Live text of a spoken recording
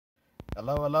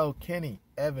Hello,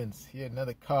 KennyCEvans here.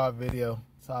 Another car video.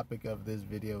 Topic of this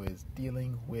video is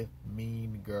dealing with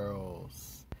mean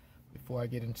girls. Before I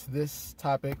get into this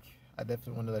topic, I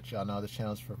definitely want to let y'all know this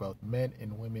channel is for both men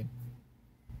and women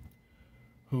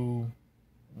who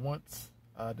want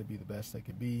to be the best they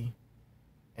could be,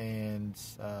 and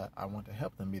I want to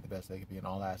help them be the best they could be in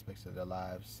all aspects of their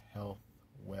lives: health,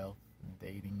 wealth,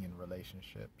 dating, and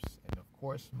relationships, and of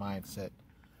course, mindset.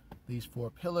 These 4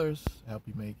 pillars help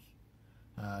you make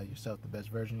yourself the best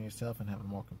version of yourself and have a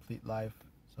more complete life,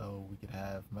 so we could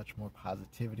have much more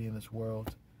positivity in this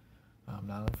world,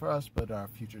 not only for us but our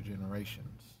future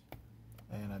generations.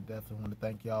 And I definitely want to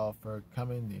thank y'all for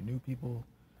coming. The new people,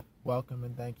 welcome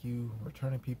and thank you.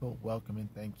 Returning people, welcome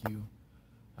and thank you.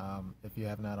 If you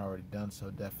have not already done so,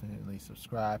 definitely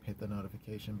subscribe, hit the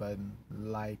notification button,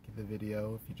 like the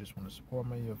video if you just want to support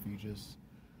me, or if you just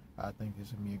think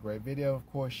this would be a great video. Of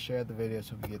course, share the video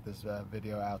so we can get this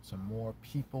video out to more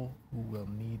people who will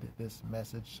need this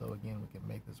message, so again we can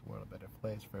make this world a better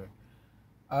place for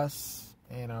us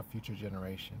and our future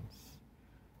generations.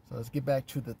 So let's get back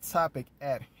to the topic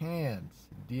at hand: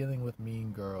 dealing with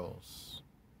mean girls.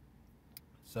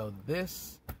 So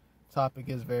this topic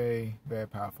is very, very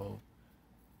powerful.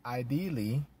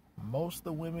 Ideally, most of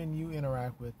the women you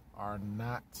interact with are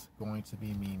not going to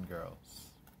be mean girls.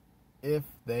 If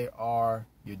they are,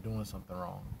 you're doing something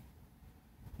wrong.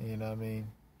 You know what I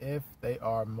mean? If they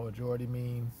are majority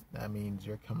mean, that means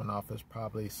you're coming off as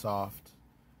probably soft,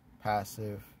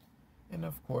 passive, and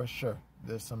of course, sure,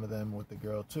 there's some of them with the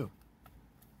girl too.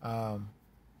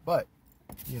 But,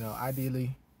 you know,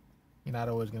 ideally, you're not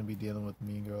always going to be dealing with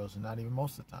mean girls, and not even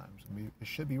most of the times. It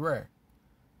should be rare.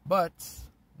 But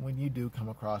when you do come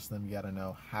across them, you got to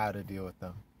know how to deal with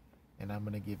them. And I'm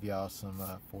going to give y'all some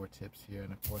 4 tips here,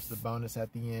 and of course the bonus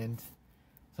at the end.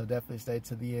 So definitely stay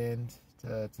to the end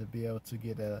to be able to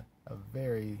get a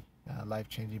very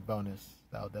life-changing bonus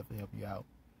that will definitely help you out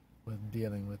with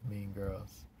dealing with mean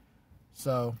girls.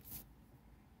 So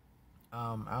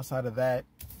outside of that,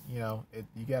 you know,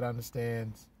 you got to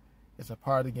understand it's a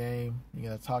part of the game. You're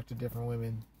going to talk to different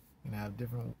women. You're going to have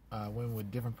different women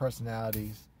with different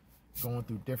personalities, going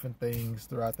through different things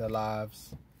throughout their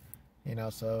lives. You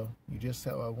know, so you just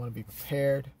want to be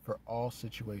prepared for all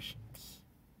situations.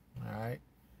 All right.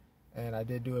 And I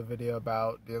did do a video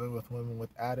about dealing with women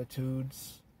with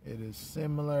attitudes. It is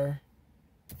similar,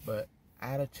 but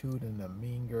attitude and the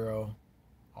mean girl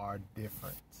are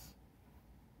different,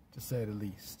 to say the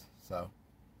least. So,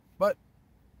 but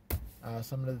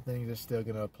some of the things are still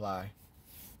going to apply.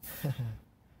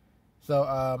 So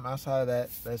outside of that,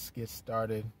 let's get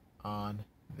started on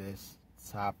this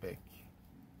topic.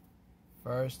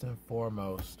 First and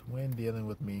foremost, when dealing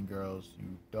with mean girls,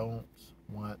 you don't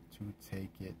want to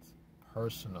take it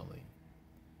personally,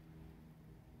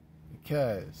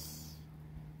 because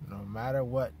no matter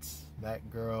what that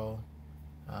girl,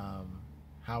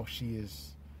 how she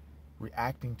is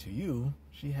reacting to you,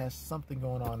 she has something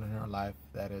going on in her life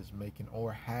that is making,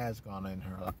 or has gone in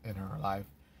her life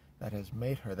that has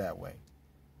made her that way.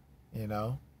 You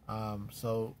know,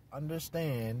 so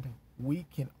understand, we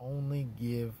can only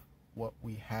give what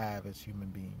we have as human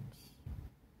beings.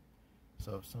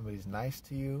 So if somebody's nice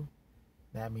to you,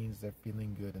 that means they're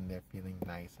feeling good and they're feeling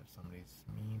nice. If somebody's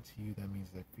mean to you, that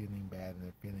means they're feeling bad and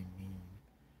they're feeling mean.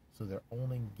 So they're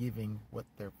only giving what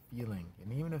they're feeling.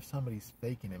 And even if somebody's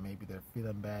faking it, maybe they're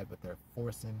feeling bad but they're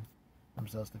forcing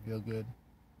themselves to feel good,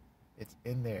 it's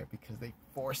in there because they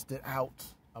forced it out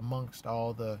amongst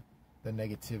all the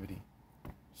negativity.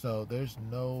 So there's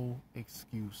no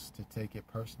excuse to take it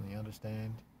personally.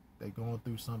 Understand, they're going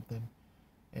through something,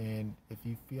 and if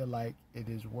you feel like it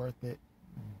is worth it,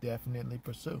 definitely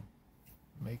pursue.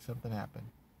 Make something happen.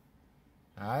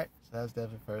 Alright, so that's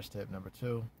definitely first tip. Number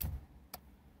 2,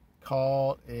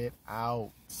 call it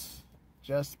out.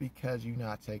 Just because you're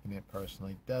not taking it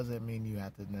personally doesn't mean you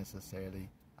have to necessarily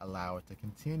allow it to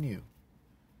continue.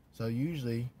 So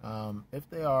usually, if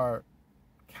they are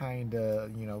kind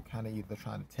of either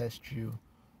trying to test you,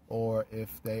 or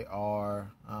if they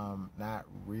are not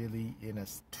really in a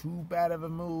too bad of a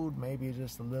mood, maybe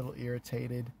just a little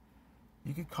irritated,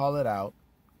 you could call it out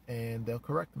and they'll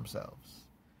correct themselves,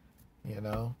 you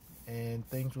know, and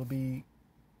things will be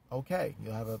okay.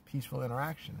 You'll have a peaceful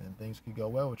interaction and things could go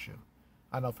well with you.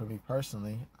 I know for me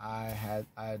personally, I had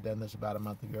done this about a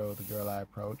month ago with a girl I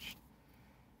approached.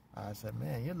 I said,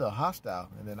 man, you're a little hostile.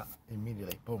 And then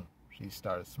immediately, boom, she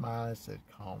started smiling, said,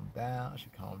 calm down. She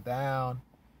calmed down.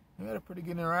 We had a pretty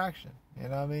good interaction, you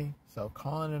know what I mean? So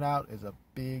calling it out is a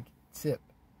big tip,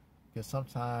 because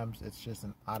sometimes it's just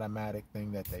an automatic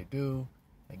thing that they do.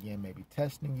 Again, maybe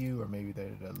testing you, or maybe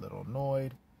they're a little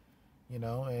annoyed. you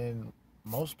know, and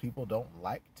most people don't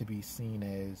like to be seen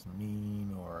as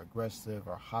mean or aggressive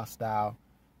or hostile.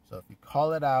 So if you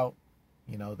call it out,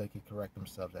 you know, they can correct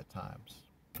themselves at times.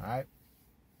 All right.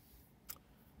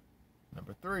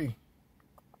 Number 3,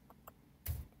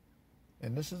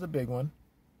 and this is a big one.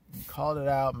 You called it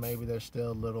out, maybe they're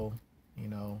still a little, you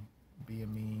know,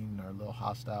 being mean or a little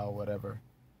hostile or whatever.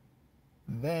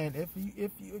 Then if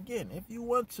you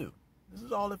want to, this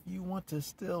is all if you want to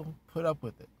still put up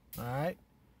with it. All right.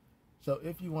 So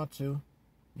if you want to,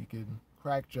 you can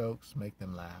crack jokes, make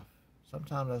them laugh.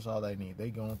 Sometimes that's all they need. They're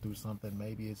going through something.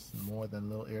 Maybe it's more than a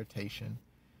little irritation.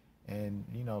 And,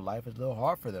 you know, life is a little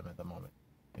hard for them at the moment.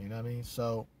 You know what I mean?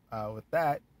 So with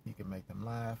that, you can make them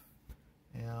laugh,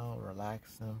 you know,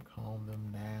 relax them, calm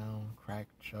them down, crack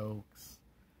jokes.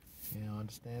 You know,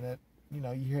 understand that, you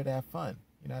know, you're here to have fun.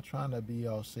 You're not trying to be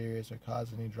all serious or cause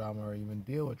any drama or even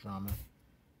deal with drama.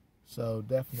 So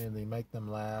definitely make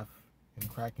them laugh, and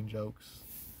cracking jokes,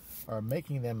 or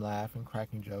making them laugh and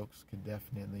cracking jokes, could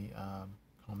definitely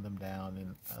calm them down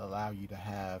and allow you to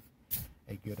have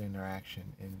a good interaction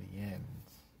in the end.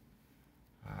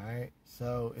 Alright,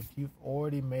 so if you've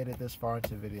already made it this far into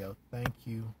the video, thank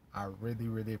you. I really,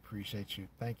 really appreciate you.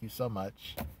 Thank you so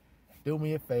much. Do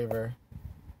me a favor,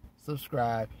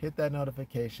 subscribe, hit that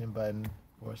notification button.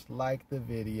 Of course, like the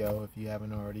video if you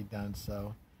haven't already done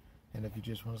so. And if you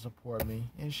just want to support me,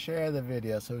 and share the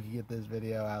video so we can get this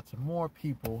video out to more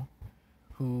people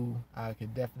who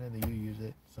could definitely use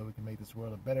it, so we can make this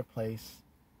world a better place,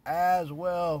 as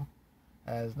well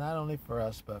as not only for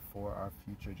us but for our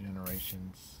future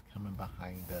generations coming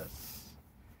behind us.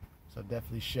 So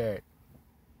definitely share it.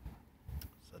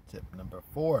 So tip number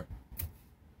 4,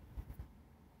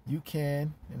 you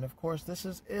can, and of course this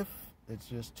is if it's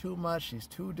just too much, she's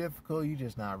too difficult, you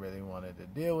just not really wanted to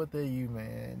deal with it, you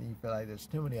feel like there's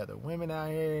too many other women out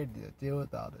here to deal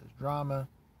with all this drama,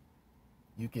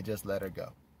 you could just let her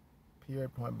go.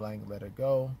 Period, point blank, let her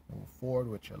go. Move forward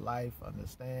with your life.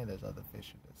 Understand there's other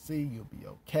fish in the sea. You'll be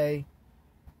okay.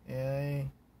 And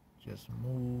just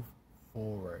move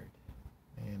forward,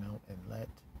 you know, and let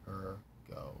her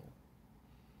go.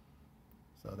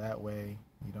 So that way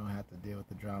you don't have to deal with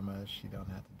the drama. She don't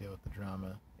have to deal with the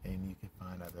drama. And you can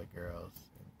find other girls,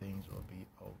 and things will be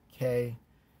okay.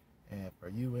 And for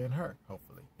you and her,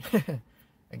 hopefully.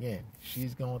 Again,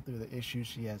 she's going through the issues.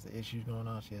 She has the issues going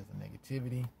on. She has the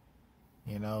negativity.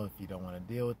 You know, if you don't want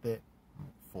to deal with it, move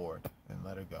forward and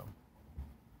let her go.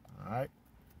 Alright?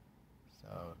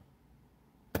 So,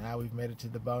 now we've made it to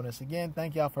the bonus. Again,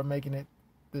 thank y'all for making it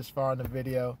this far in the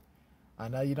video. I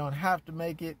know you don't have to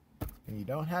make it, and you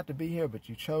don't have to be here, but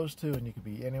you chose to, and you could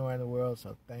be anywhere in the world.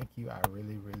 So, thank you. I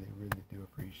really, really, really do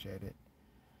appreciate it.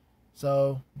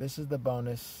 So, this is the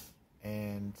bonus,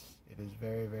 and it is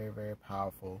very, very, very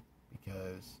powerful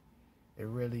because it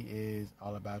really is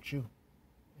all about you.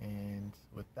 And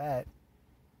with that,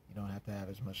 you don't have to have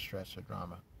as much stress or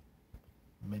drama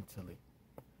mentally.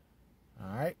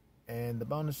 Alright? And the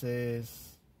bonus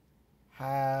is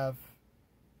have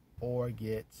or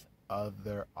get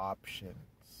other options.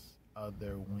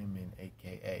 Other women,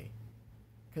 aka.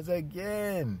 Because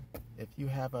again, if you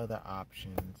have other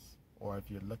options, or if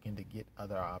you're looking to get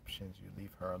other options, you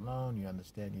leave her alone. You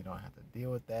understand you don't have to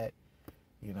deal with that.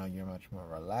 You know, you're much more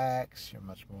relaxed. You're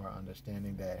much more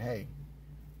understanding that, hey,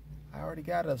 I already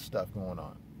got other stuff going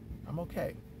on. I'm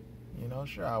okay. You know,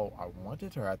 sure, I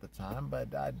wanted her at the time,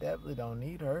 but I definitely don't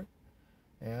need her.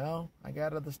 You know, I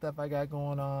got other stuff I got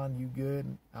going on. You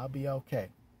good? I'll be okay.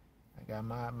 I got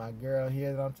my girl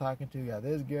here that I'm talking to. Got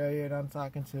this girl here that I'm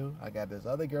talking to. I got this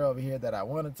other girl over here that I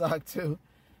want to talk to.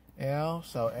 You know,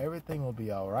 so everything will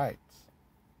be all right.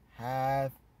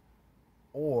 Have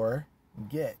or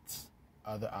get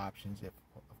other options, if,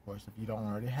 of course, if you don't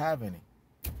already have any.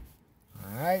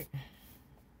 Alright,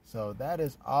 so that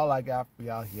is all I got for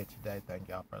y'all here today. Thank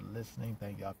y'all for listening.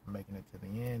 Thank y'all for making it to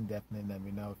the end. Definitely let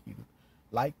me know if you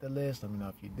like the list. Let me know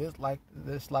if you dislike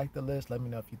the list. Let me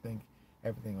know if you think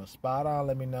everything was spot on.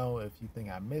 Let me know if you think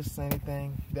I missed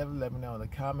anything. Definitely let me know in the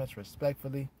comments,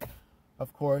 respectfully,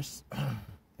 of course.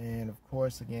 And of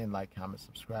course, again, like, comment,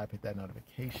 subscribe, hit that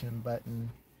notification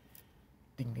button.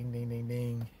 Ding, ding, ding, ding,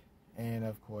 ding. And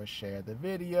of course, share the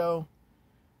video.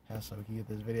 So we can get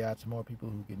this video out to more people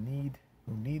who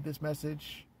need this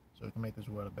message, so we can make this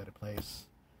world a better place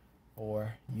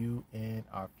for you and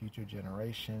our future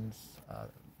generations.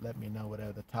 Let me know what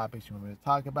other topics you want me to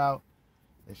talk about.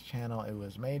 This channel, it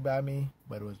was made by me,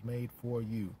 but it was made for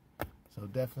you. So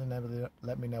definitely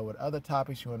let me know what other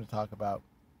topics you want to talk about.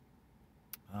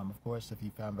 Of course, if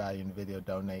you found value in the video,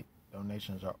 donate.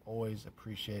 Donations are always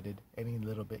appreciated. Any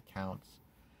little bit counts.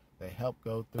 They help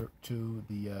go through to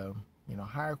the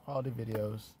higher quality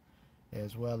videos,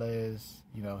 as well as,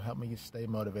 help me stay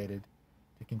motivated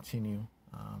to continue,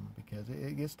 because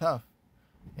it gets tough.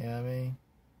 You know what I mean?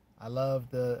 I love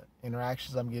the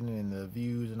interactions I'm getting and the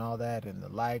views and all that, and the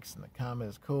likes and the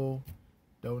comments. Cool.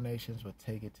 Donations will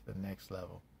take it to the next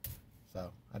level.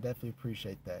 So I definitely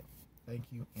appreciate that. Thank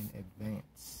you in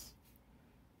advance.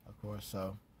 Of course,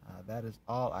 so that is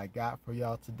all I got for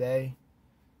y'all today.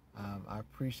 I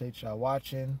appreciate y'all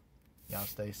watching. Y'all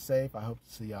stay safe. I hope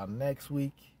to see y'all next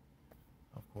week.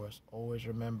 Of course, always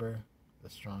remember, the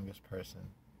strongest person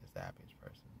is the happiest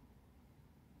person.